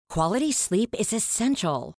Quality sleep is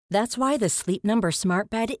essential. That's why the Sleep Number Smart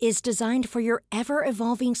Bed is designed for your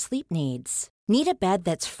ever-evolving sleep needs. Need a bed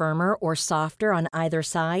that's firmer or softer on either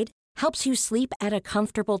side? Helps you sleep at a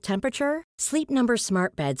comfortable temperature? Sleep Number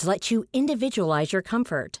Smart Beds let you individualize your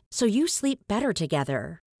comfort, so you sleep better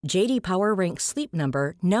together. J.D. Power ranks Sleep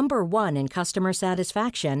Number number 1 in customer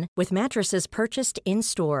satisfaction with mattresses purchased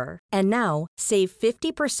in-store. And now, save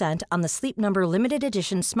 50% on the Sleep Number Limited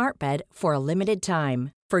Edition Smart Bed for a limited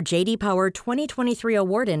time. For J.D. Power 2023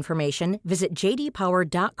 award information, visit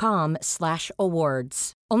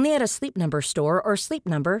jdpower.com/awards. Only at a Sleep Number store or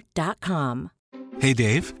sleepnumber.com. Hey,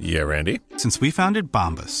 Dave. Yeah, Randy? Since we founded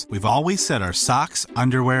Bombas, we've always said our socks,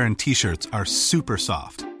 underwear, and T-shirts are super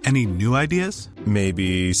soft. Any new ideas?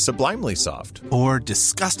 Maybe sublimely soft. Or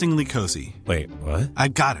disgustingly cozy. Wait, what? I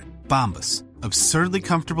got it. Bombas. Absurdly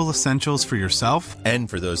comfortable essentials for yourself and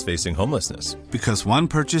for those facing homelessness. Because one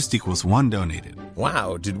purchased equals one donated.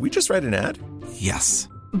 Wow, did we just write an ad? Yes.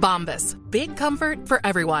 Bombas. Big comfort for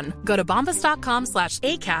everyone. Go to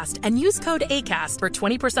bombas.com/ACAST and use code ACAST for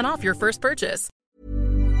 20% off your first purchase.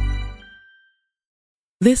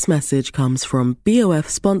 This message comes from BOF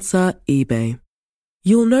sponsor eBay.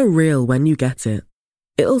 You'll know real when you get it.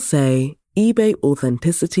 It'll say eBay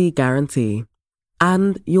Authenticity Guarantee.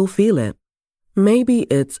 And you'll feel it. Maybe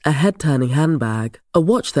it's a head-turning handbag, a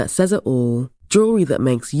watch that says it all, jewelry that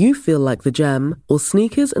makes you feel like the gem, or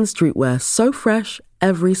sneakers and streetwear so fresh,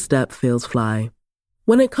 every step feels fly.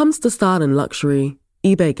 When it comes to style and luxury,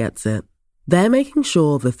 eBay gets it. They're making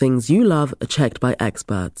sure the things you love are checked by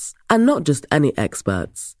experts. And not just any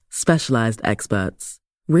experts, specialized experts.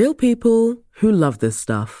 Real people who love this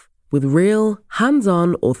stuff, with real,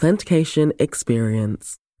 hands-on authentication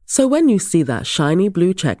experience. So when you see that shiny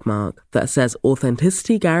blue checkmark that says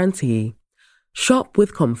Authenticity Guarantee, shop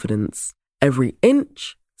with confidence. Every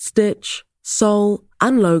inch, stitch, sole,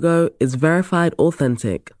 and logo is verified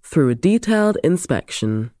authentic through a detailed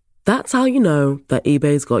inspection. That's how you know that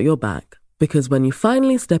eBay's got your back. Because when you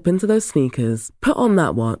finally step into those sneakers, put on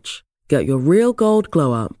that watch, get your real gold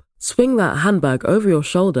glow up, swing that handbag over your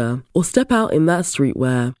shoulder, or step out in that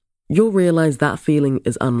streetwear, you'll realize that feeling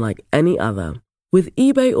is unlike any other. With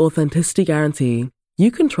eBay Authenticity Guarantee,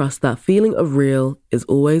 you can trust that feeling of real is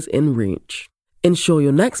always in reach. Ensure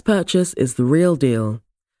your next purchase is the real deal.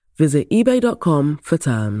 Visit ebay.com for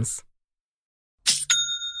terms.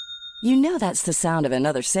 You know that's the sound of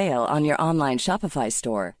another sale on your online Shopify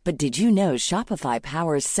store. But did you know Shopify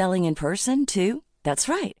powers selling in person too? That's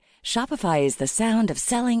right. Shopify is the sound of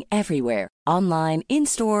selling everywhere. Online,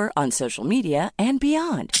 in-store, on social media, and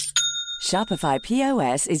beyond. Shopify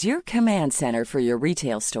POS is your command center for your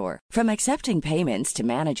retail store. From accepting payments to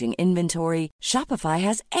managing inventory, Shopify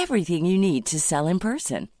has everything you need to sell in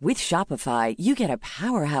person. With Shopify, you get a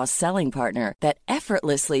powerhouse selling partner that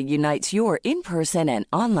effortlessly unites your in-person and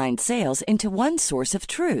online sales into one source of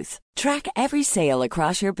truth. Track every sale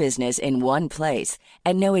across your business in one place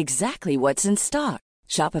and know exactly what's in stock.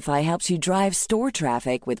 Shopify helps you drive store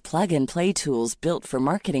traffic with plug-and-play tools built for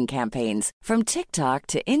marketing campaigns, from TikTok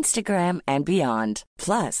to Instagram and beyond.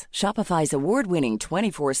 Plus, Shopify's award-winning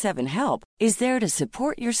 24/7 help is there to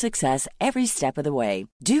support your success every step of the way.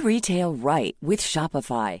 Do retail right with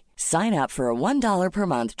Shopify. Sign up for a $1 per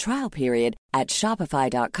month trial period at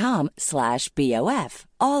shopify.com/BOF,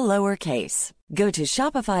 all lowercase. Go to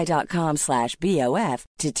shopify.com/BOF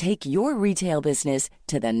to take your retail business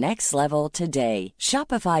to the next level today.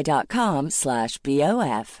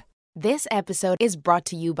 Shopify.com/BOF. This episode is brought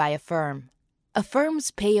to you by Affirm.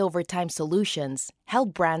 Affirm's pay over time solutions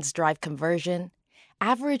help brands drive conversion,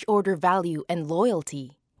 average order value, and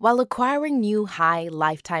loyalty while acquiring new high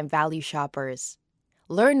lifetime value shoppers.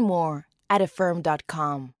 Learn more at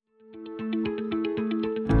affirm.com.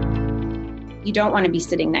 You don't want to be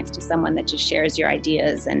sitting next to someone that just shares your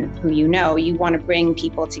ideas and who you know. You want to bring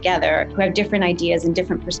people together who have different ideas and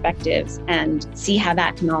different perspectives and see how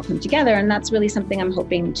that can all come together. And that's really something I'm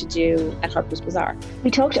hoping to do at Harper's Bazaar.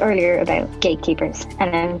 We talked earlier about gatekeepers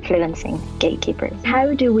and influencing gatekeepers.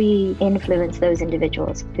 How do we influence those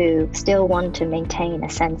individuals who still want to maintain a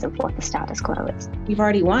sense of what the status quo is? We've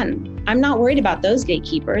already won. I'm not worried about those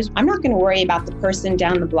gatekeepers. I'm not going to worry about the person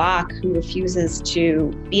down the block who refuses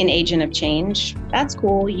to be an agent of change. That's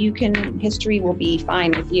cool. History will be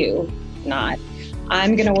fine with you. Not.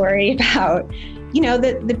 I'm going to worry about,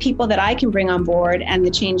 the people that I can bring on board and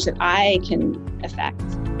the change that I can affect.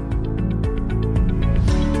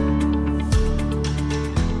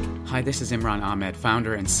 Hi, this is Imran Ahmed,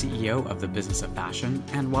 founder and CEO of The Business of Fashion,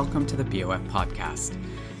 and welcome to the BOF podcast.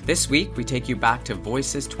 This week, we take you back to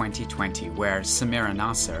Voices 2020, where Samira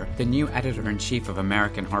Nasser, the new editor-in-chief of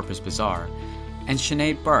American Harper's Bazaar, and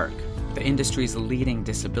Sinead Burke, the industry's leading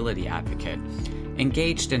disability advocate,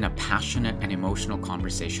 engaged in a passionate and emotional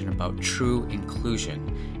conversation about true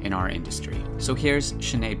inclusion in our industry. So here's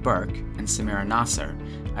Sinead Burke and Samira Nasser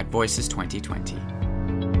at Voices 2020.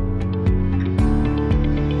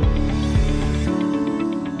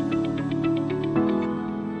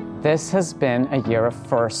 This has been a year of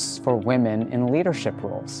firsts for women in leadership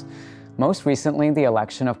roles. Most recently, the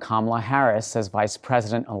election of Kamala Harris as Vice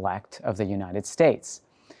President-elect of the United States.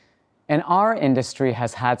 And our industry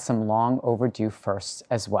has had some long overdue firsts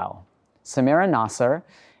as well. Samira Nasser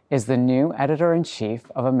is the new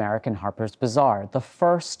editor-in-chief of American Harper's Bazaar, the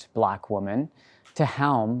first Black woman to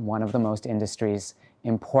helm one of the most industry's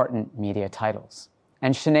important media titles.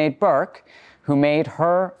 And Sinead Burke, who made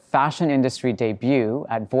her fashion industry debut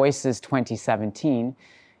at Voices 2017,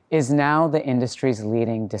 is now the industry's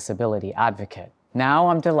leading disability advocate. Now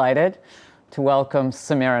I'm delighted to welcome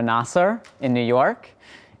Samira Nasser in New York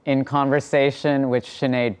in conversation with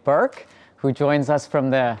Sinead Burke, who joins us from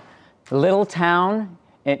the little town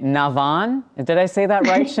in Navan. Did I say that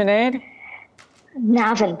right, Sinead?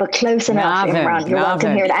 Navan, but close enough, Imran. You're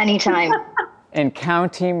welcome here at any time. In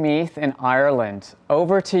County Meath in Ireland.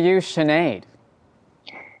 Over to you, Sinead.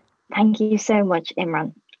 Thank you so much,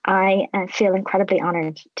 Imran. I feel incredibly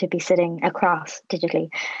honoured to be sitting across digitally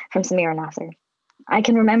from Samira Nasser. I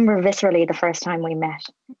can remember viscerally the first time we met.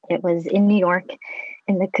 It was in New York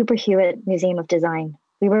in the Cooper Hewitt Museum of Design.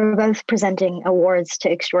 We were both presenting awards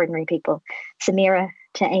to extraordinary people. Samira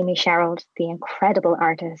to Amy Sherald, the incredible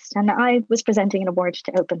artist, and I was presenting an award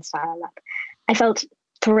to Open Style Lab. I felt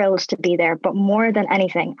thrilled to be there, but more than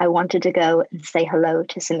anything, I wanted to go and say hello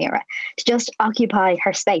to Samira, to just occupy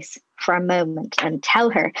her space for a moment and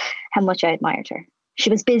tell her how much I admired her.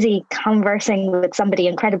 She was busy conversing with somebody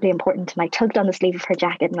incredibly important, and I tugged on the sleeve of her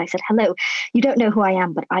jacket and I said, "Hello, you don't know who I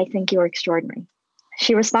am, but I think you're extraordinary."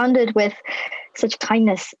 She responded with such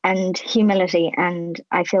kindness and humility, and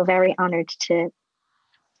I feel very honoured to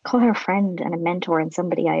call her a friend and a mentor and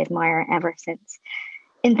somebody I admire ever since.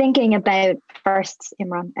 In thinking about firsts,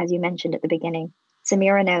 Imran, as you mentioned at the beginning,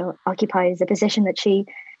 Samira now occupies a position that she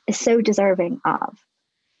is so deserving of,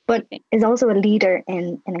 but is also a leader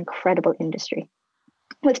in an incredible industry.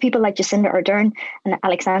 With people like Jacinda Ardern and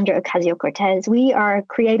Alexandra Ocasio-Cortez, we are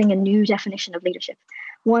creating a new definition of leadership,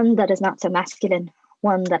 one that is not so masculine,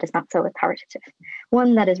 one that is not so authoritative,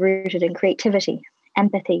 one that is rooted in creativity,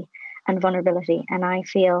 empathy, and vulnerability. And I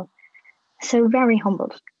feel so very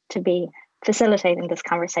humbled to be facilitating this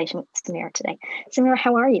conversation with Samira today. Samira,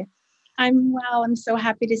 how are you? I'm well. I'm so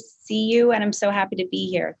happy to see you, and I'm so happy to be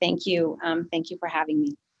here. Thank you. Thank you for having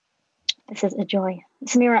me. This is a joy.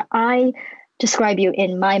 Samira, I describe you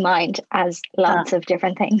in my mind as lots of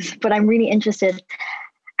different things, but I'm really interested.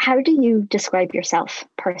 How do you describe yourself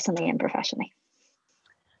personally and professionally?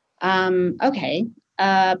 Okay.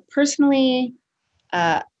 Personally,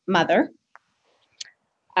 mother.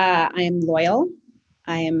 I am loyal.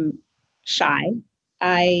 I am shy.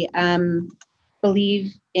 I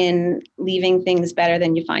believe in leaving things better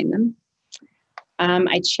than you find them.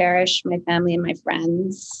 I cherish my family and my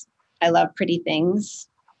friends. I love pretty things.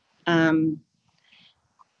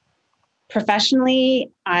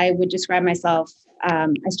 Professionally, I would describe myself, I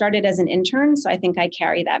started as an intern, so I think I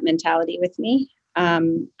carry that mentality with me.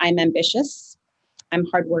 I'm ambitious. I'm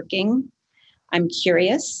hardworking. I'm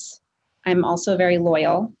curious. I'm also very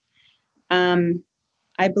loyal.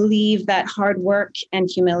 I believe that hard work and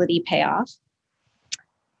humility pay off.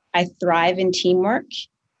 I thrive in teamwork,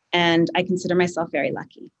 and I consider myself very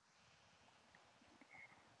lucky.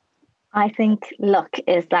 I think luck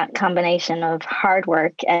is that combination of hard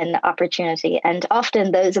work and opportunity. And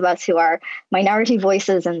often those of us who are minority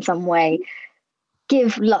voices in some way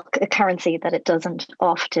give luck a currency that it doesn't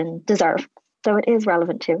often deserve. So it is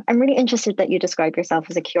relevant too. I'm really interested that you describe yourself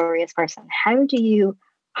as a curious person. How do you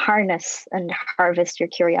harness and harvest your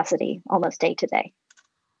curiosity almost day to day?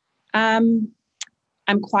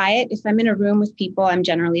 I'm quiet. If I'm in a room with people, I'm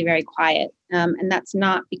generally very quiet. And that's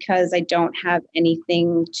not because I don't have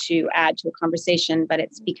anything to add to a conversation, but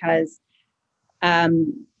it's because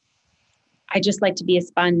I just like to be a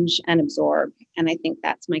sponge and absorb. And I think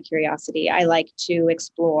that's my curiosity. I like to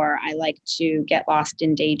explore. I like to get lost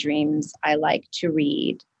in daydreams. I like to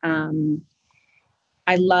read.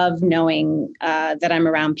 I love knowing that I'm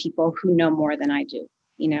around people who know more than I do.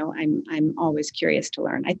 You know, I'm always curious to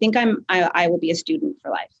learn. I think I will be a student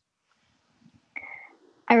for life.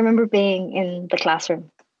 I remember being in the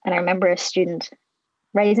classroom, and I remember a student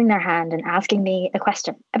raising their hand and asking me a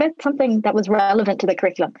question about something that was relevant to the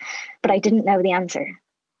curriculum, but I didn't know the answer.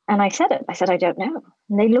 And I said it. I said, I don't know.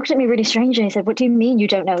 And they looked at me really strangely. I said, what do you mean you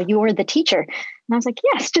don't know? You're the teacher. And I was like,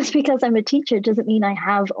 yes, just because I'm a teacher doesn't mean I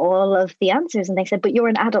have all of the answers. And they said, but you're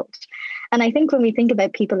an adult. And I think when we think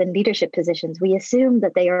about people in leadership positions, we assume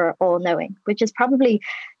that they are all knowing, which is probably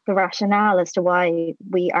the rationale as to why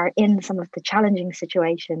we are in some of the challenging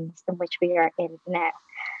situations in which we are in now.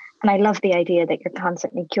 And I love the idea that you're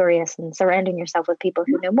constantly curious and surrounding yourself with people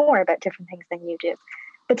who know more about different things than you do.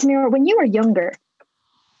 But Samira, when you were younger,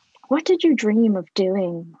 what did you dream of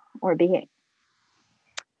doing or being?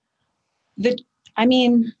 I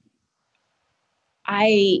knew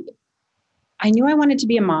I wanted to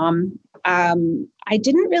be a mom. I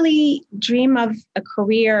didn't really dream of a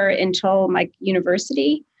career until my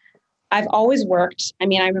university. I've always worked. I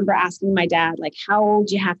remember asking my dad, like, how old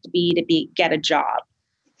do you have to be get a job?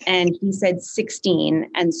 And he said 16.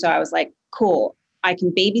 And so I was like, cool, I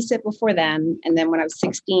can babysit before then. And then when I was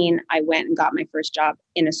 16, I went and got my first job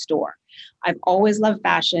in a store. I've always loved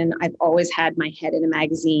fashion. I've always had my head in a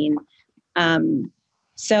magazine.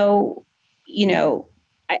 So,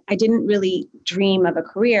 I didn't really dream of a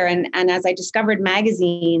career. And as I discovered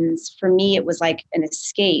magazines, for me, it was like an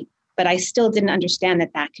escape, but I still didn't understand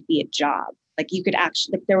that could be a job. Like you could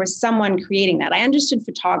actually, there was someone creating that. I understood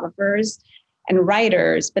photographers and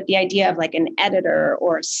writers, but the idea of like an editor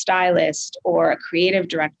or a stylist or a creative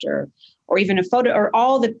director or even a photo or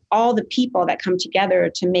all the people that come together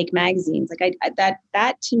to make magazines, like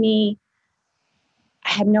that to me, I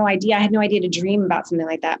had no idea. I had no idea to dream about something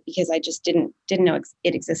like that because I just didn't know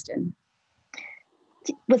it existed.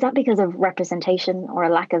 Was that because of representation or a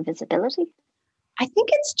lack of visibility? I think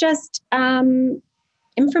it's just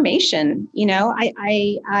information.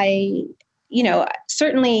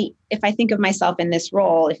 Certainly if I think of myself in this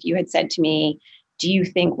role, if you had said to me, do you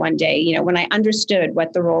think one day, when I understood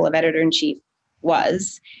what the role of editor-in-chief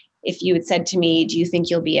was, if you had said to me, do you think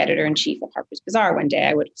you'll be editor-in-chief of Harper's Bazaar one day,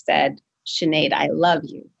 I would have said, Sinead, I love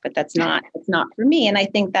you, but it's not for me. And I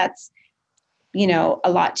think that's,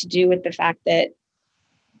 a lot to do with the fact that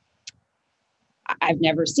I've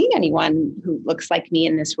never seen anyone who looks like me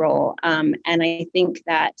in this role. And I think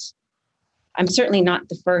that I'm certainly not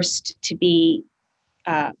the first to be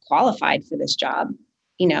qualified for this job,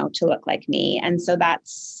 to look like me. And so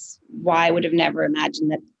that's why I would have never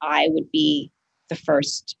imagined that I would be the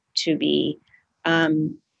first to be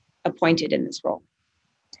appointed in this role.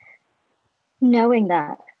 Knowing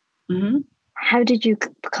that, mm-hmm. How did you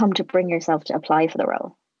come to bring yourself to apply for the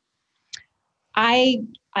role? I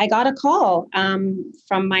got a call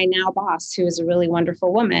from my now boss, who is a really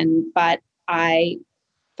wonderful woman, but I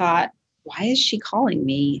thought, why is she calling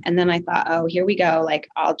me? And then I thought, oh, here we go. Like,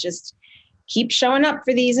 I'll just keep showing up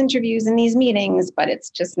for these interviews and these meetings, but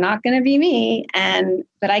it's just not going to be me.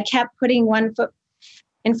 But I kept putting one foot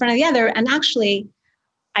in front of the other. And actually,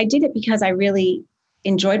 I did it because I really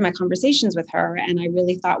enjoyed my conversations with her. And I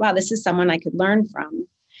really thought, wow, this is someone I could learn from.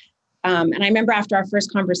 And I remember after our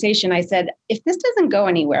first conversation, I said, if this doesn't go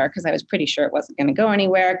anywhere, because I was pretty sure it wasn't going to go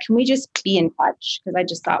anywhere, can we just be in touch? Because I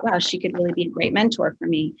just thought, wow, she could really be a great mentor for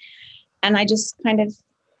me. And I just kind of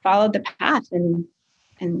followed the path and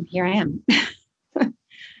here I am.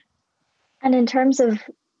 And in terms of,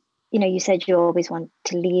 you said you always want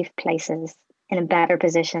to leave places in a better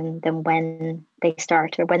position than when they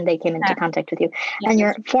start or when they came into contact with you. Yeah. And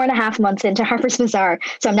you're 4.5 months into Harper's Bazaar.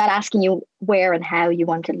 So I'm not asking you where and how you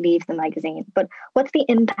want to leave the magazine, but what's the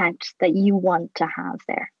impact that you want to have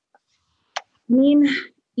there?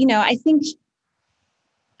 I think,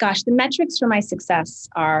 gosh, the metrics for my success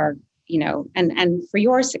are, and for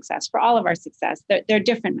your success, for all of our success, they're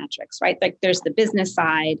different metrics, right? Like there's the business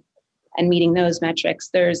side and meeting those metrics.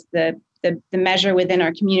 There's the measure within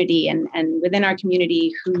our community and within our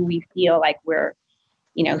community who we feel like we're,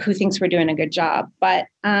 who thinks we're doing a good job. But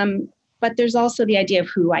there's also the idea of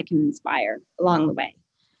who I can inspire along the way,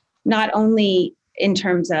 not only in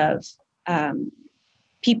terms of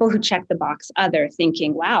people who check the box,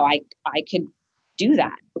 thinking, wow, I could do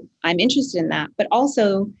that. I'm interested in that. But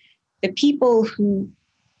also the people who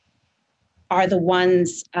are the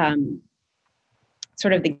ones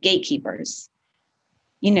sort of the gatekeepers,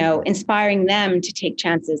 inspiring them to take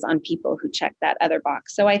chances on people who check that other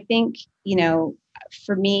box. So I think,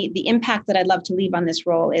 for me, the impact that I'd love to leave on this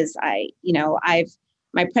role is my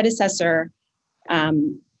predecessor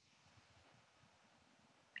had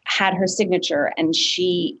her signature and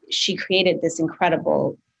she created this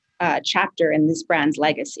incredible chapter in this brand's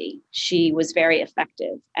legacy. She was very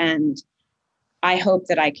effective. And I hope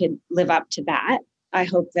that I could live up to that. I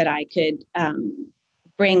hope that I could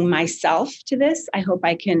bring myself to this. I hope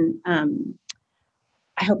I can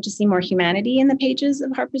I hope to see more humanity in the pages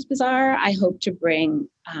of Harper's Bazaar. I hope to bring,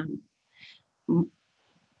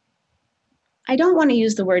 I don't want to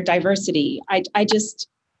use the word diversity. I just,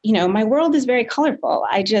 my world is very colorful.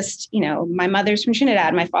 My mother's from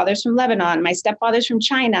Trinidad, my father's from Lebanon, my stepfather's from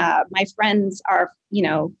China. My friends are,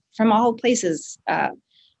 from all places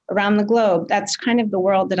around the globe. That's kind of the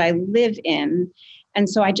world that I live in. And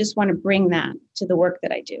so I just want to bring that to the work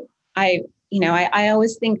that I do. I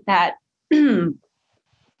always think that the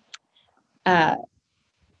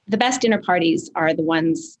best dinner parties are the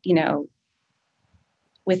ones,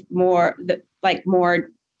 with more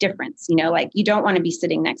difference, you don't want to be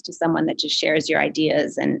sitting next to someone that just shares your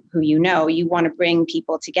ideas and who you want to bring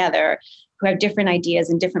people together who have different ideas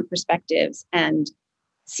and different perspectives and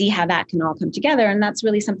see how that can all come together. And that's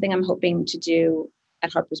really something I'm hoping to do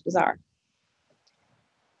at Harper's Bazaar.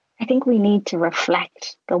 I think we need to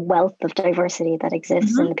reflect the wealth of diversity that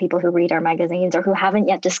exists in the people who read our magazines or who haven't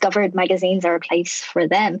yet discovered magazines are a place for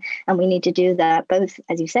them. And we need to do that both,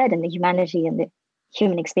 as you said, in the humanity and the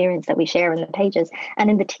human experience that we share in the pages and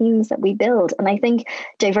in the teams that we build. And I think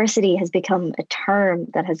diversity has become a term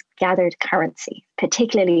that has gathered currency,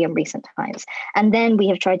 particularly in recent times. And then we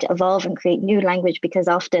have tried to evolve and create new language because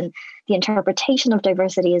often the interpretation of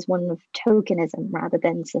diversity is one of tokenism rather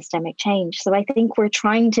than systemic change. So I think we're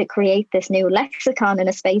trying to create this new lexicon in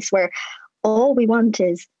a space where all we want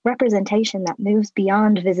is representation that moves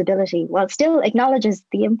beyond visibility while still acknowledges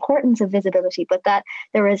the importance of visibility, but that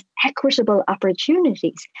there is equitable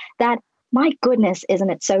opportunities. That, my goodness, isn't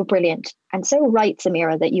it so brilliant and so right,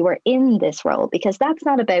 Samira, that you are in this role, because that's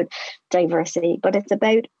not about diversity, but it's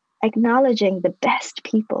about acknowledging the best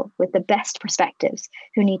people with the best perspectives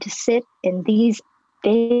who need to sit in these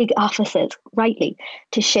big offices rightly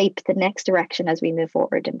to shape the next direction as we move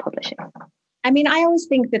forward in publishing. I always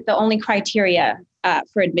think that the only criteria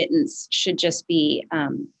for admittance should just be, a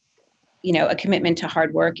commitment to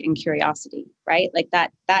hard work and curiosity, right? Like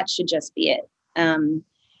that should just be it. And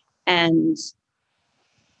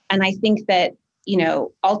I think that,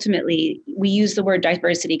 ultimately we use the word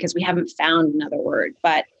diversity because we haven't found another word,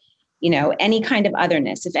 but, any kind of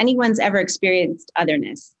otherness, if anyone's ever experienced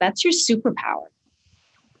otherness, that's your superpower.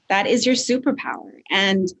 That is your superpower.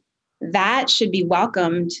 And that should be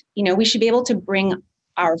welcomed. We should be able to bring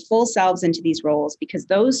our full selves into these roles because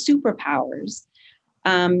those superpowers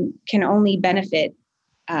can only benefit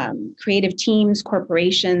creative teams,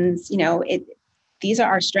 corporations. These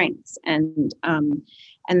are our strengths, and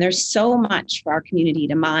there's so much for our community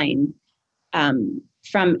to mine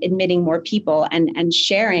from admitting more people and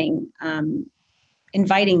sharing,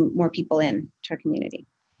 inviting more people in to our community.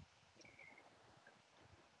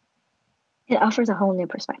 It offers a whole new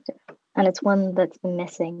perspective, and it's one that's been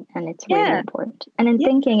missing, and it's really important. And in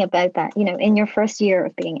thinking about that, in your first year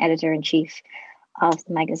of being editor-in-chief of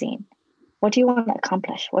the magazine, what do you want to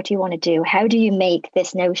accomplish? What do you want to do? How do you make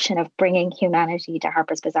this notion of bringing humanity to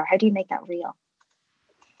Harper's Bazaar? How do you make that real?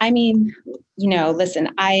 Listen,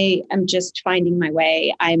 I am just finding my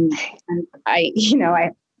way. I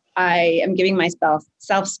am giving myself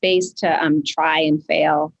space to try and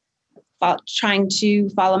fail. Trying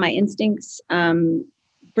to follow my instincts,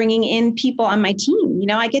 bringing in people on my team.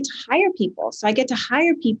 I get to hire people. So I get to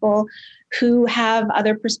hire people who have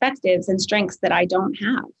other perspectives and strengths that I don't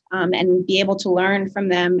have, and be able to learn from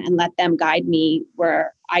them and let them guide me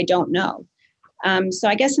where I don't know. So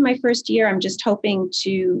I guess in my first year, I'm just hoping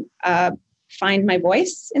to find my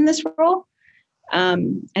voice in this role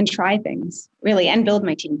and try things, really, and build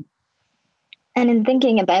my team. And in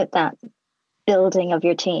thinking about that, building of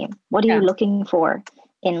your team, what are you looking for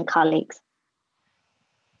in colleagues?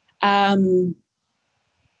 I'm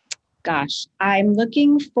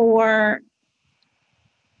looking for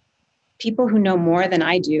people who know more than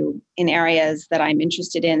I do in areas that I'm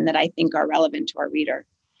interested in that I think are relevant to our reader.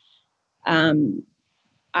 When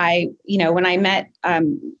I met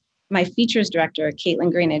my features director,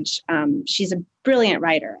 Caitlin Greenidge, she's a brilliant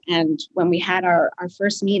writer. And when we had our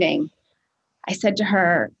first meeting, I said to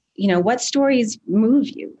her, what stories move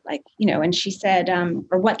you? And she said,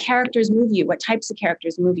 or what characters move you? What types of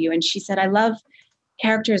characters move you? And she said, I love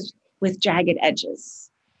characters with jagged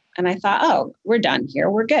edges. And I thought, oh, we're done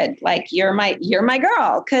here. We're good. You're my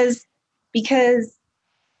girl. Because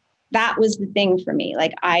that was the thing for me.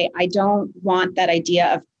 I don't want that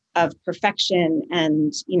idea of perfection.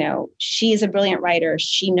 And, she is a brilliant writer.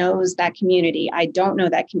 She knows that community. I don't know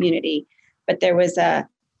that community, but there was a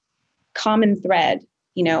common thread.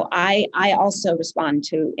 I also respond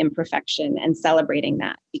to imperfection and celebrating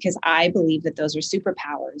that because I believe that those are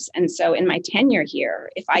superpowers. And so in my tenure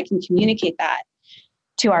here, if I can communicate that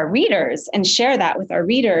to our readers and share that with our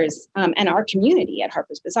readers and our community at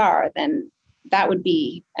Harper's Bazaar, then that would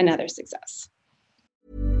be another success.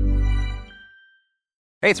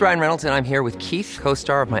 Hey, it's Ryan Reynolds, and I'm here with Keith,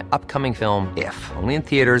 co-star of my upcoming film, If, only in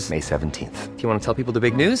theaters May 17th. Do you want to tell people the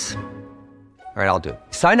big news? All right, I'll do it.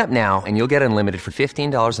 Sign up now and you'll get unlimited for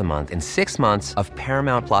 $15 a month and 6 months of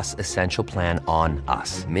Paramount Plus Essential Plan on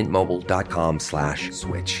us.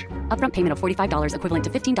 MintMobile.com/switch. Upfront payment of $45 equivalent to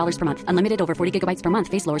 $15 per month. Unlimited over 40 gigabytes per month.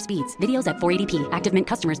 Face lower speeds. Videos at 480p. Active Mint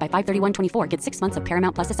customers by 531.24 get 6 months of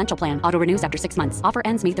Paramount Plus Essential Plan. Auto renews after 6 months. Offer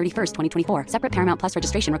ends May 31st, 2024. Separate Paramount Plus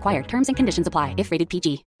registration required. Terms and conditions apply if rated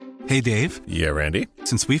PG. Hey, Dave. Yeah, Randy.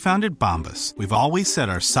 Since we founded Bombas, we've always said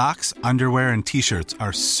our socks, underwear, and T-shirts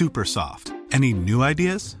are super soft. Any new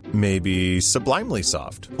ideas? Maybe sublimely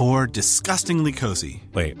soft. Or disgustingly cozy.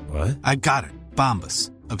 Wait, what? I got it.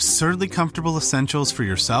 Bombas. Absurdly comfortable essentials for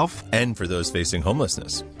yourself and for those facing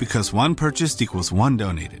homelessness. Because one purchased equals one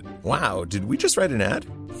donated. Wow, did we just write an ad?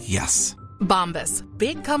 Yes. Bombas.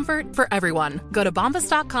 Big comfort for everyone. Go to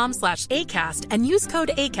bombas.com/ACAST and use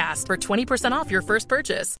code ACAST for 20% off your first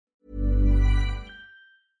purchase.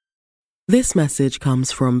 This message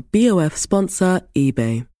comes from BOF sponsor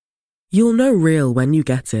eBay. You'll know real when you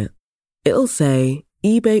get it. It'll say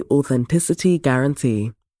eBay Authenticity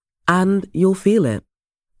Guarantee. And you'll feel it.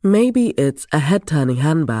 Maybe it's a head-turning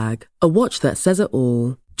handbag, a watch that says it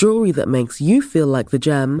all, jewelry that makes you feel like the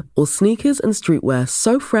gem, or sneakers and streetwear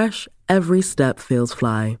so fresh every step feels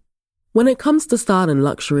fly. When it comes to style and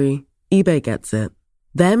luxury, eBay gets it.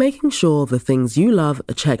 They're making sure the things you love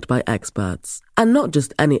are checked by experts. And not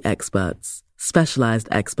just any experts, specialized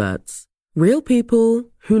experts. Real people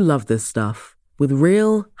who love this stuff, with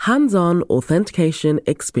real, hands-on authentication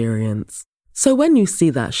experience. So when you see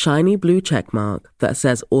that shiny blue checkmark that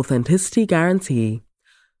says Authenticity Guarantee,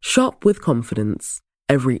 shop with confidence.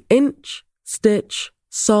 Every inch, stitch,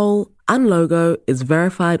 sole, and logo is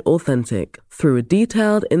verified authentic through a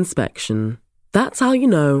detailed inspection. That's how you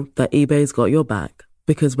know that eBay's got your back.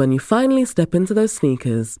 Because when you finally step into those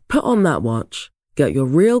sneakers, put on that watch, get your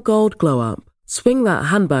real gold glow up, swing that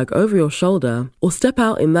handbag over your shoulder, or step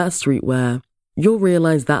out in that streetwear, you'll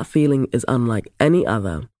realize that feeling is unlike any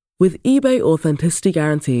other. With eBay Authenticity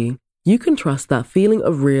Guarantee, you can trust that feeling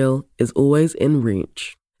of real is always in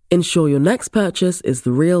reach. Ensure your next purchase is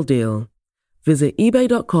the real deal. Visit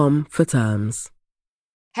ebay.com for terms.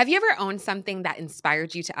 Have you ever owned something that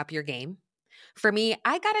inspired you to up your game? For me,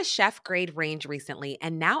 I got a chef-grade range recently,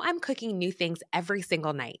 and now I'm cooking new things every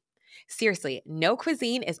single night. Seriously, no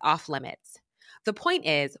cuisine is off limits. The point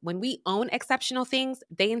is, when we own exceptional things,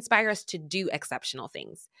 they inspire us to do exceptional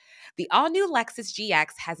things. The all-new Lexus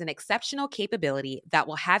GX has an exceptional capability that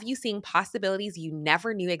will have you seeing possibilities you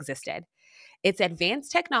never knew existed. Its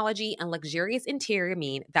advanced technology and luxurious interior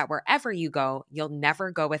mean that wherever you go, you'll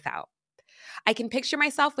never go without. I can picture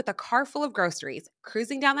myself with a car full of groceries,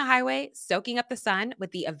 cruising down the highway, soaking up the sun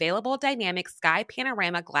with the available dynamic sky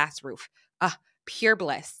panorama glass roof. Pure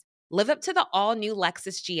bliss. Live up to the all-new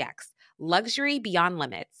Lexus GX. Luxury beyond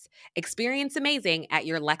limits. Experience amazing at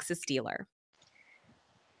your Lexus dealer.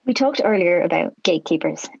 We talked earlier about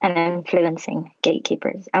gatekeepers and influencing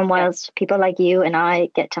gatekeepers. And whilst people like you and I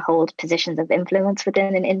get to hold positions of influence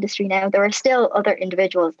within an industry now, there are still other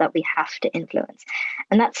individuals that we have to influence.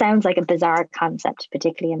 And that sounds like a bizarre concept,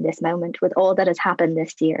 particularly in this moment with all that has happened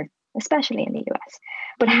this year, especially in the US.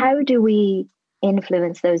 But how do we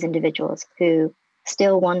influence those individuals who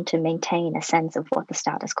still want to maintain a sense of what the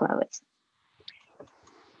status quo is?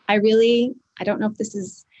 I really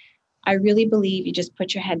believe you just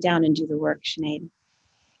put your head down and do the work, Sinead.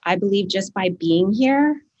 I believe just by being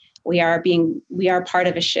here, we are part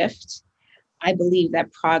of a shift. I believe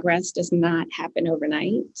that progress does not happen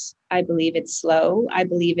overnight. I believe it's slow. I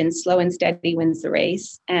believe in slow and steady wins the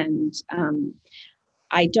race. And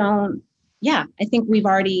I think we've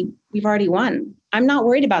already won. I'm not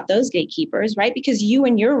worried about those gatekeepers, right? Because you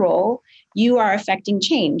in your role, you are affecting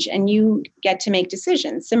change and you get to make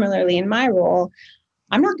decisions. Similarly, in my role,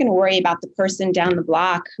 I'm not going to worry about the person down the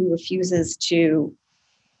block who refuses to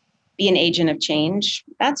be an agent of change.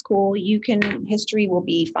 That's cool. History will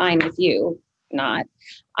be fine with you. Not.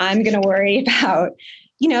 I'm going to worry about,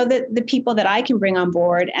 the people that I can bring on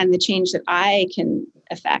board and the change that I can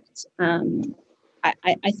affect. I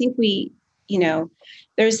think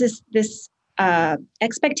there's this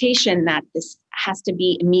expectation that this has to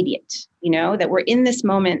be immediate, that we're in this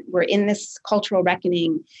moment, we're in this cultural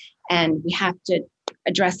reckoning, and we have to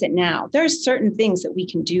address it now. There are certain things that we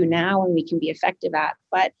can do now and we can be effective at,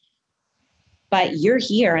 but you're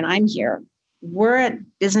here and I'm here. We're at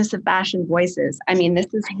Business of Fashion Voices. I mean,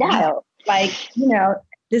 this is wild.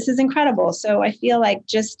 this is incredible. So I feel like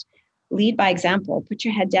just lead by example, put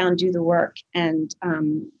your head down, do the work, and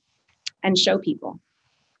show people.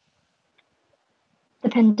 The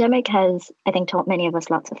pandemic has, I think, taught many of us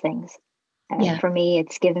lots of things. For me,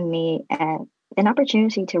 it's given me an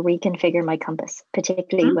opportunity to reconfigure my compass,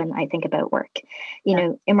 particularly when I think about work. You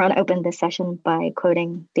know, Imran opened this session by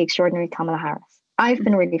quoting the extraordinary Kamala Harris. I've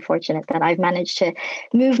been really fortunate that I've managed to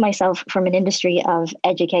move myself from an industry of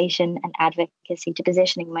education and advocacy to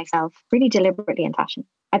positioning myself really deliberately in fashion.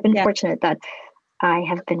 I've been fortunate that I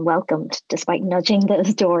have been welcomed despite nudging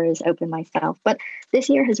those doors open myself. But this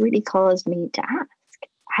year has really caused me to ask,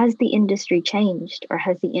 has the industry changed, or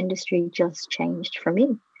has the industry just changed for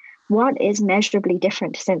me? What is measurably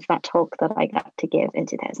different since that talk that I got to give in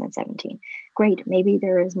 2017? Great, maybe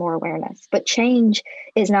there is more awareness, but change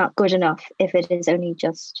is not good enough if it is only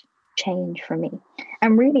just change for me.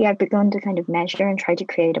 And really, I've begun to kind of measure and try to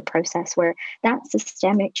create a process where that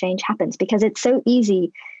systemic change happens, because it's so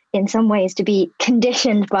easy in some ways to be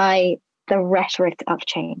conditioned by the rhetoric of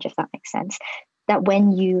change, if that makes sense. That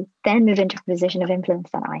when you then move into a position of influence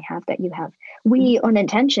that I have, that you have, we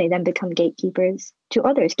unintentionally then become gatekeepers to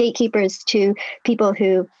others, gatekeepers to people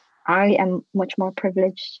who I am much more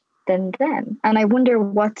privileged than them. And I wonder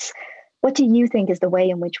what do you think is the way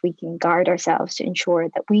in which we can guard ourselves to ensure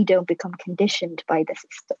that we don't become conditioned by the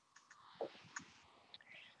system?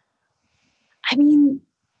 I mean,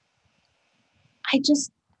 I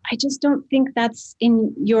just don't think that's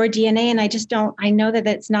in your DNA. And I know that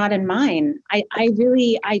it's not in mine. I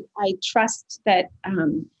trust that,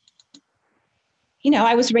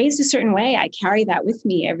 I was raised a certain way. I carry that with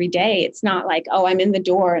me every day. It's not like, oh, I'm in the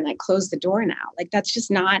door and I close the door now. Like, that's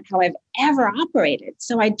just not how I've ever operated.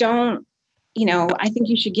 So I don't, I think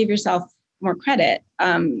you should give yourself more credit.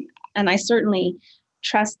 And I certainly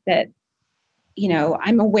trust that,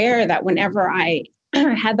 I'm aware that whenever I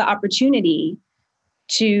had the opportunity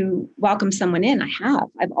to welcome someone in,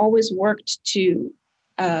 I've always worked to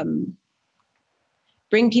bring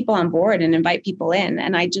people on board and invite people in.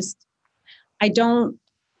 And that's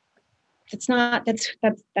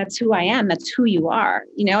who I am. That's who you are,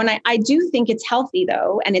 and I do think it's healthy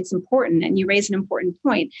though. And it's important. And you raise an important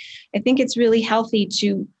point. I think it's really healthy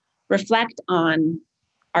to reflect on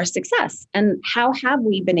our success and how have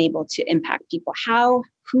we been able to impact people?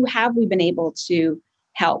 Who have we been able to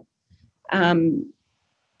help?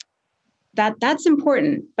 That's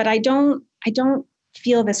important, but I don't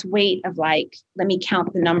feel this weight of like, let me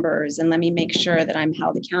count the numbers and let me make sure that I'm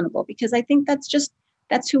held accountable, because I think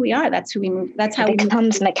that's who we are. That's who we move. That's how it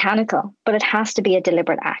becomes mechanical, but it has to be a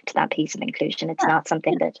deliberate act, that piece of inclusion. It's not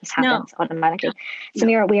something that just happens automatically.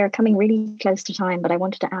 Samira, we are coming really close to time, but I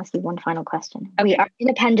wanted to ask you one final question. Okay. We are in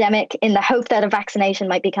a pandemic in the hope that a vaccination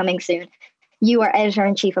might be coming soon. You are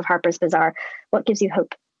editor-in-chief of Harper's Bazaar. What gives you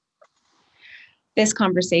hope? This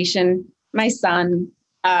conversation, my son,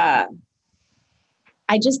 I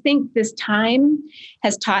just think this time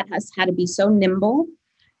has taught us how to be so nimble.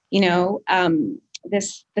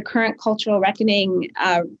 The current cultural reckoning,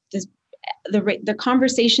 the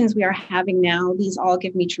conversations we are having now, these all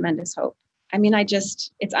give me tremendous hope. I mean,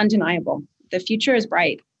 it's undeniable. The future is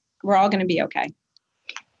bright. We're all going to be okay.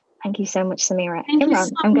 Thank you so much, Samira.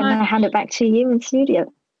 Imran, I'm going to hand it back to you in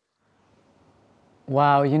studio.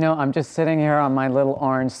 Wow, I'm just sitting here on my little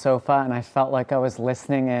orange sofa and I felt like I was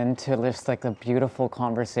listening in to just like a beautiful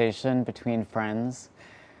conversation between friends.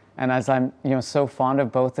 And as I'm, so fond of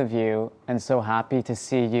both of you and so happy to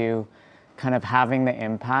see you kind of having the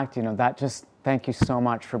impact, thank you so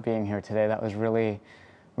much for being here today. That was really,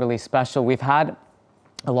 really special. We've had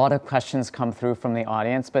a lot of questions come through from the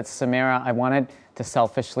audience, but Samira, I wanted to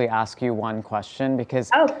selfishly ask you one question because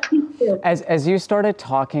as you started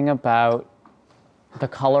talking about the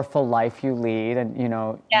colorful life you lead and,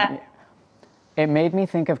 it made me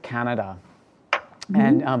think of Canada.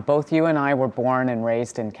 Mm-hmm. And both you and I were born and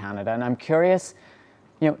raised in Canada. And I'm curious,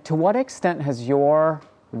 to what extent has your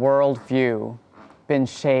worldview been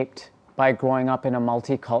shaped by growing up in a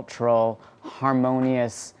multicultural,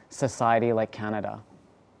 harmonious society like Canada?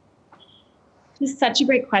 This is such a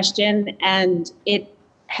great question. And it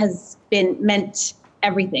has meant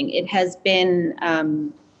everything. It has been,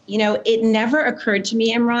 it never occurred to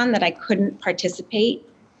me, Imran, that I couldn't participate,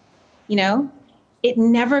 It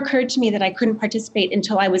never occurred to me that I couldn't participate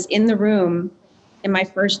until I was in the room in my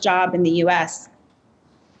first job in the US.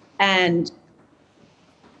 And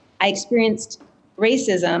I experienced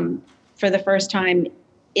racism for the first time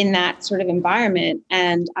in that sort of environment.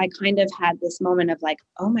 And I kind of had this moment of like,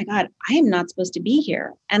 oh my God, I am not supposed to be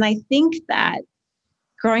here. And I think that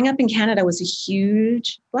growing up in Canada was a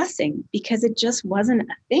huge blessing because it just wasn't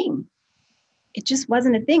a thing. it just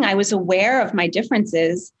wasn't a thing. I was aware of my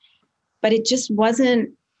differences, but it just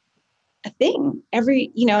wasn't a thing.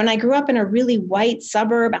 And I grew up in a really white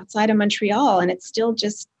suburb outside of Montreal, and it's still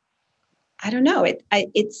just, I don't know.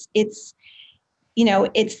 It's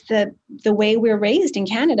the way we're raised in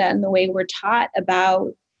Canada and the way we're taught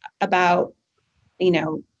about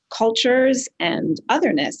cultures and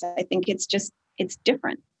otherness. I think it's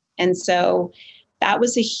different. And so that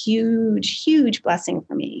was a huge, huge blessing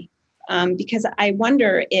for me. Because I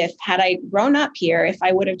wonder if, had I grown up here, if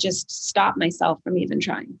I would have just stopped myself from even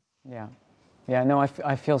trying. Yeah, no,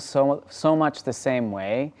 I feel so much the same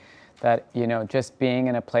way, that, just being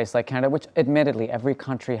in a place like Canada, which admittedly every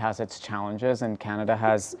country has its challenges, and Canada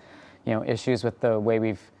has, issues with the way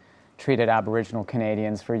we've treated Aboriginal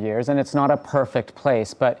Canadians for years, and it's not a perfect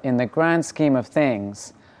place, but in the grand scheme of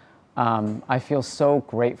things, I feel so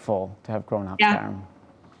grateful to have grown up there.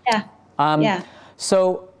 Yeah.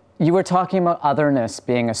 So you were talking about otherness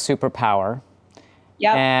being a superpower.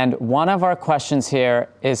 Yep. And one of our questions here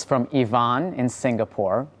is from Ivan in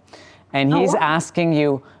Singapore. And he's asking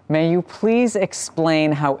you, may you please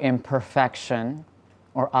explain how imperfection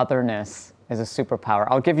or otherness is a superpower?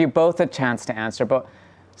 I'll give you both a chance to answer, but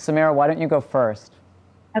Samira, why don't you go first?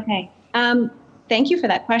 Okay. Thank you for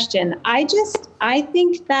that question. I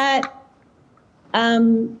think that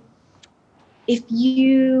if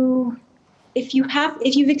you've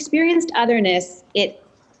experienced otherness,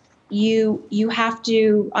 you have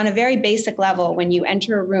to, on a very basic level, when you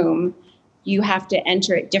enter a room, you have to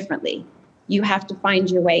enter it differently. You have to find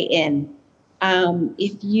your way in.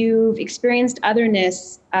 If you've experienced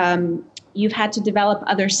otherness, you've had to develop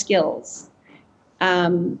other skills.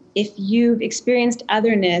 If you've experienced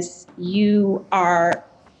otherness, you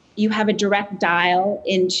have a direct dial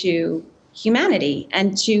into humanity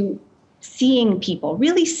and to seeing people,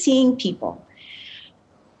 really seeing people.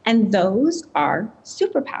 And those are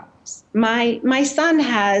superpowers. My son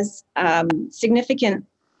has significant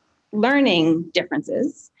learning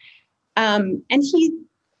differences, and he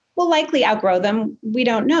will likely outgrow them. We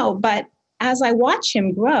don't know. But as I watch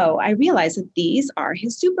him grow, I realize that these are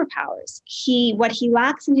his superpowers. What he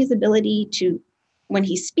lacks in his ability to, when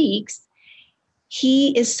he speaks,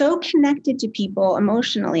 he is so connected to people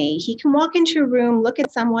emotionally. He can walk into a room, look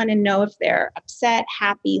at someone and know if they're upset,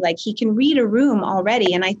 happy, like he can read a room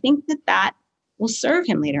already. And I think that will serve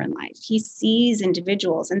him later in life. He sees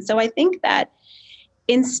individuals. And so I think that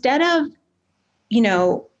instead of,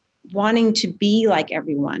 wanting to be like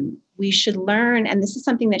everyone, we should learn, and this is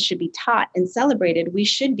something that should be taught and celebrated. We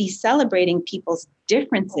should be celebrating people's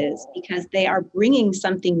differences because they are bringing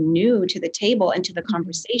something new to the table and to the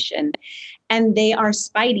conversation. And they are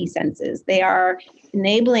spidey senses. They are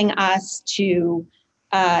enabling us to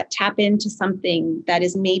tap into something that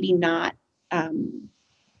is maybe not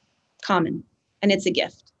common. And it's a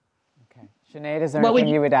gift. Okay. Sinead, is there anything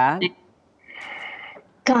you would add?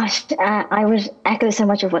 Gosh, I would echo so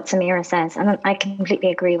much of what Samira says, and I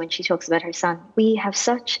completely agree when she talks about her son. We have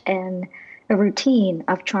such a routine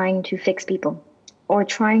of trying to fix people or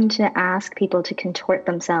trying to ask people to contort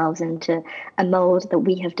themselves into a mold that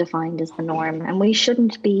we have defined as the norm. And we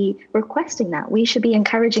shouldn't be requesting that. We should be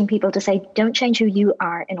encouraging people to say, don't change who you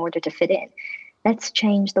are in order to fit in. Let's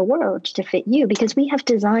change the world to fit you, because we have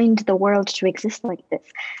designed the world to exist like this.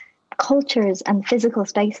 Cultures and physical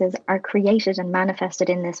spaces are created and manifested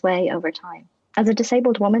in this way over time. As a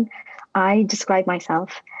disabled woman, I describe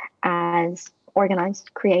myself as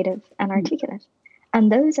organized, creative, and articulate.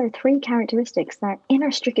 And those are three characteristics that are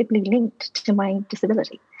inextricably linked to my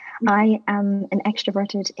disability. I am an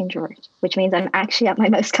extroverted introvert, which means I'm actually at my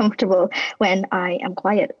most comfortable when I am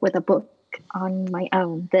quiet with a book on my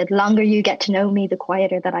own. The longer you get to know me, the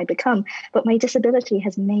quieter that I become. But my disability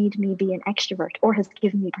has made me be an extrovert, or has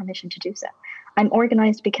given me permission to do so. I'm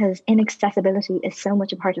organized because inaccessibility is so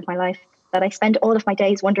much a part of my life that I spend all of my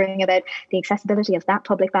days wondering about the accessibility of that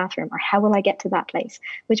public bathroom, or how will I get to that place,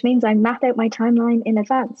 which means I map out my timeline in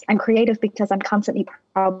advance. I'm creative because I'm constantly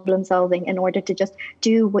problem solving in order to just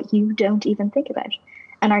do what you don't even think about.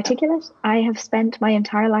 And articulate, I have spent my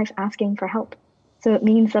entire life asking for help. So it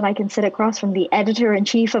means that I can sit across from the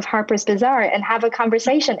editor-in-chief of Harper's Bazaar and have a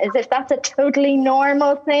conversation as if that's a totally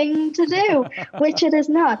normal thing to do, which it is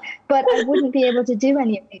not. But I wouldn't be able to do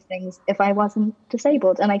any of these things if I wasn't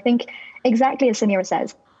disabled. And I think, exactly as Samira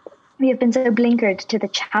says, we have been so blinkered to the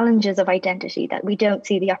challenges of identity that we don't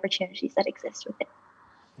see the opportunities that exist with it.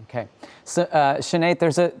 Okay. So, Sinead,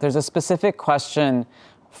 there's a specific question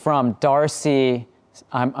from Darcy.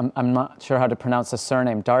 I'm not sure how to pronounce the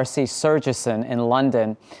surname, Darcy Surgison in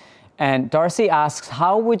London. And Darcy asks,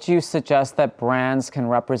 how would you suggest that brands can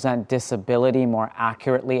represent disability more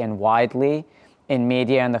accurately and widely in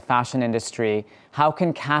media and the fashion industry, how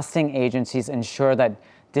can casting agencies ensure that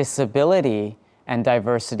disability and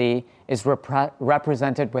diversity is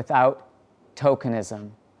represented without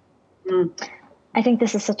tokenism? I think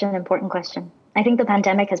this is such an important question. I think the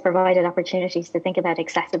pandemic has provided opportunities to think about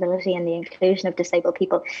accessibility and the inclusion of disabled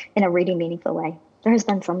people in a really meaningful way. There has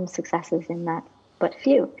been some successes in that, but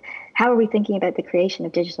few. How are we thinking about the creation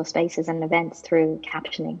of digital spaces and events through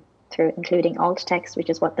captioning, through including alt text, which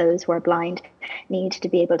is what those who are blind need to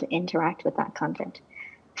be able to interact with that content?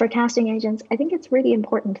 For casting agents, I think it's really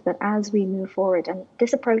important that as we move forward, and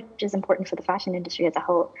this approach is important for the fashion industry as a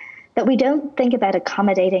whole, that we don't think about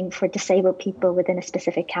accommodating for disabled people within a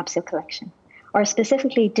specific capsule collection or a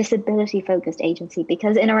specifically disability-focused agency,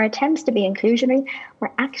 because in our attempts to be inclusionary, we're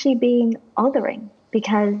actually being othering,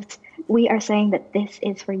 because we are saying that this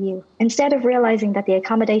is for you, instead of realizing that the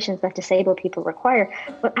accommodations that disabled people require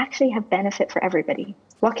will actually have benefit for everybody.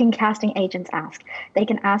 What can casting agents ask? They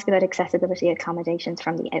can ask about accessibility accommodations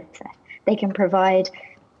from the outset. They can provide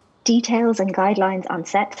details and guidelines on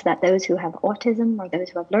set so that those who have autism or those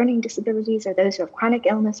who have learning disabilities or those who have chronic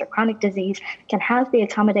illness or chronic disease can have the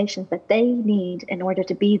accommodations that they need in order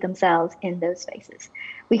to be themselves in those spaces.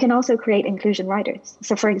 We can also create inclusion riders.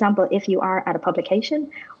 So for example, if you are at a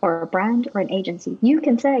publication or a brand or an agency, you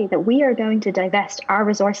can say that we are going to divest our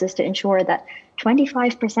resources to ensure that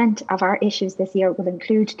 25% of our issues this year will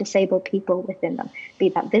include disabled people within them, be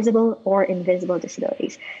that visible or invisible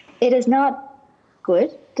disabilities. It is not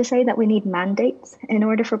good to say that we need mandates in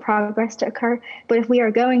order for progress to occur, but if we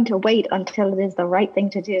are going to wait until it is the right thing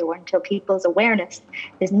to do, or until people's awareness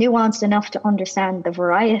is nuanced enough to understand the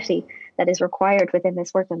variety that is required within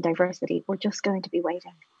this work on diversity, we're just going to be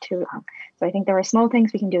waiting too long. So I think there are small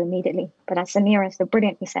things we can do immediately, but as Samira so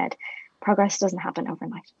brilliantly said, progress doesn't happen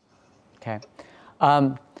overnight. Okay.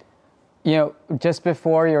 Just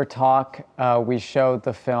before your talk, we showed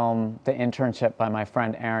the film The Internship by my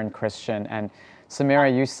friend Aaron Christian, and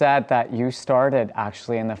Samira, you said that you started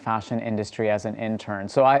actually in the fashion industry as an intern.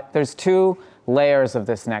 So there's two layers of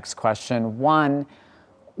this next question. One,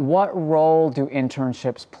 what role do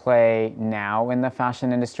internships play now in the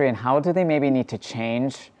fashion industry, and how do they maybe need to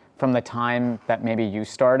change from the time that maybe you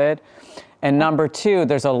started? And number two,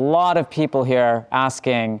 there's a lot of people here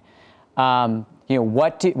asking, when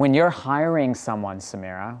you're hiring someone,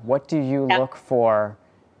 Samira, what do you look for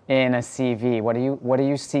in a CV? What are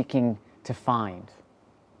you seeking to find?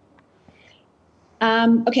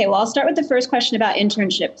 Okay, well, I'll start with the first question about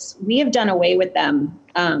internships. We have done away with them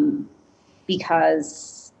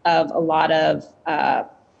because of a lot of,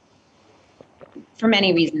 for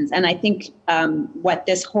many reasons. And I think what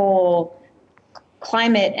this whole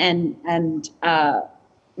climate and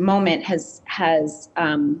moment has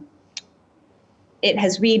it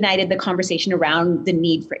has reignited the conversation around the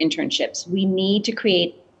need for internships. We need to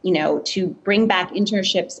create, to bring back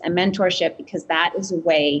internships and mentorship, because that is a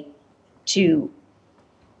way to,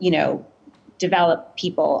 develop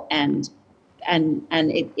people and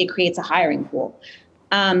it creates a hiring pool.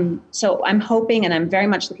 So I'm hoping, and I'm very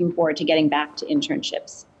much looking forward to getting back to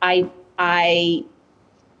internships. I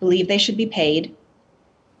believe they should be paid,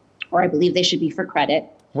 or I believe they should be for credit.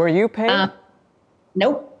 Were you paid?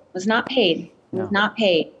 Nope, was not paid. Was not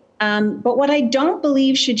paid. But what I don't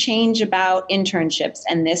believe should change about internships,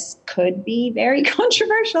 and this could be very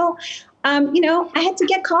controversial, I had to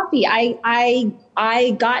get coffee.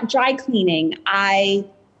 I got dry cleaning. I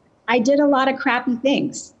did a lot of crappy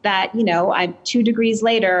things that, I'm 2 degrees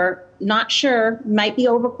later, not sure, might be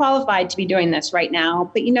overqualified to be doing this right now.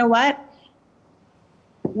 But you know what?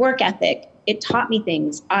 Work ethic. It taught me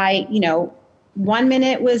things. 1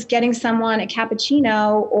 minute was getting someone a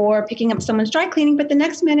cappuccino or picking up someone's dry cleaning, but the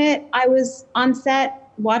next minute I was on set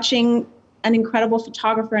watching an incredible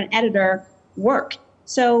photographer and editor work.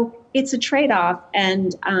 So it's a trade-off,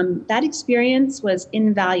 and that experience was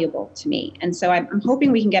invaluable to me. And so I'm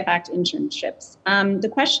hoping we can get back to internships. The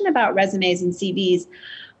question about resumes and CVs,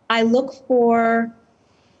 I look for,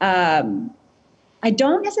 I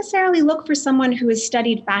don't necessarily look for someone who has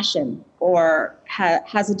studied fashion or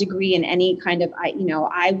has a degree in any kind of,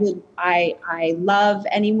 I love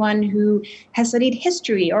anyone who has studied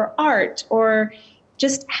history or art or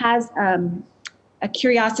just has a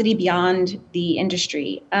curiosity beyond the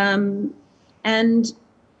industry. And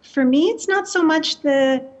for me, it's not so much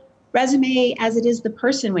the resume as it is the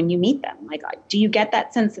person when you meet them. Like, do you get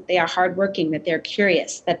that sense that they are hardworking, that they're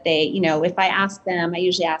curious, that they, if I ask them, I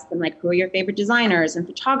usually ask them, like, who are your favorite designers and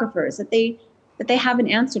photographers, that they have an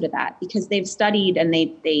answer to that because they've studied and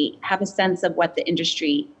they have a sense of what the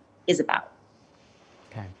industry is about.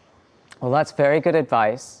 Okay. Well, that's very good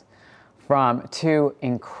advice from two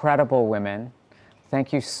incredible women.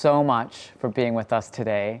 Thank you so much for being with us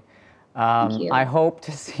today. Thank you. I hope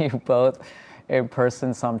to see you both in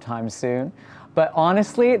person sometime soon. But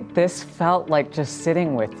honestly, this felt like just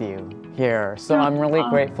sitting with you here. So I'm really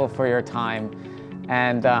grateful for your time.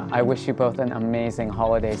 And I wish you both an amazing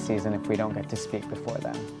holiday season if we don't get to speak before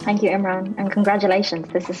then. Thank you, Imran, and congratulations.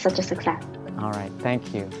 This is such a success. All right,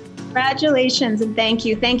 thank you. Congratulations and thank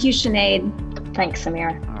you. Thank you, Sinead. Thanks,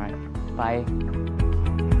 Samira. All right, bye.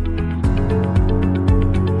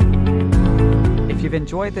 If you've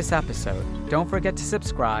enjoyed this episode, don't forget to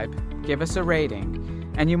subscribe, give us a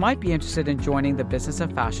rating, and you might be interested in joining the Business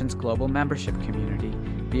of Fashion's global membership community,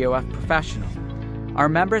 BOF Professional. Our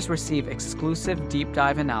members receive exclusive deep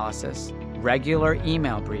dive analysis, regular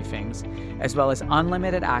email briefings, as well as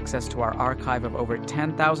unlimited access to our archive of over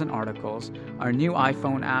 10,000 articles, our new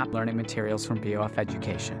iPhone app, learning materials from BOF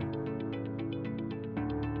Education.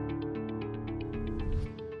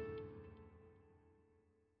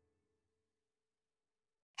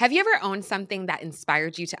 Have you ever owned something that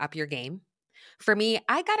inspired you to up your game? For me,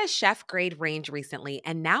 I got a chef-grade range recently,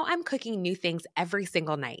 and now I'm cooking new things every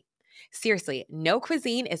single night. Seriously, no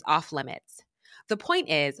cuisine is off limits. The point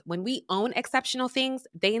is, when we own exceptional things,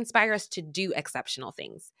 they inspire us to do exceptional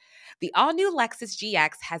things. The all-new Lexus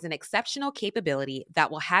GX has an exceptional capability that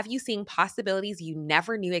will have you seeing possibilities you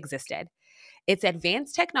never knew existed. Its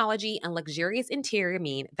advanced technology and luxurious interior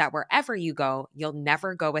mean that wherever you go, you'll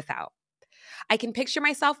never go without. I can picture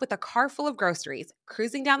myself with a car full of groceries,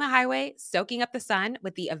 cruising down the highway, soaking up the sun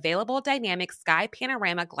with the available dynamic sky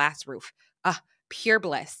panorama glass roof. Pure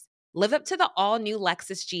bliss. Live up to the all-new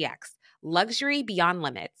Lexus GX. Luxury beyond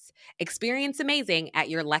limits. Experience amazing at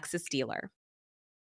your Lexus dealer.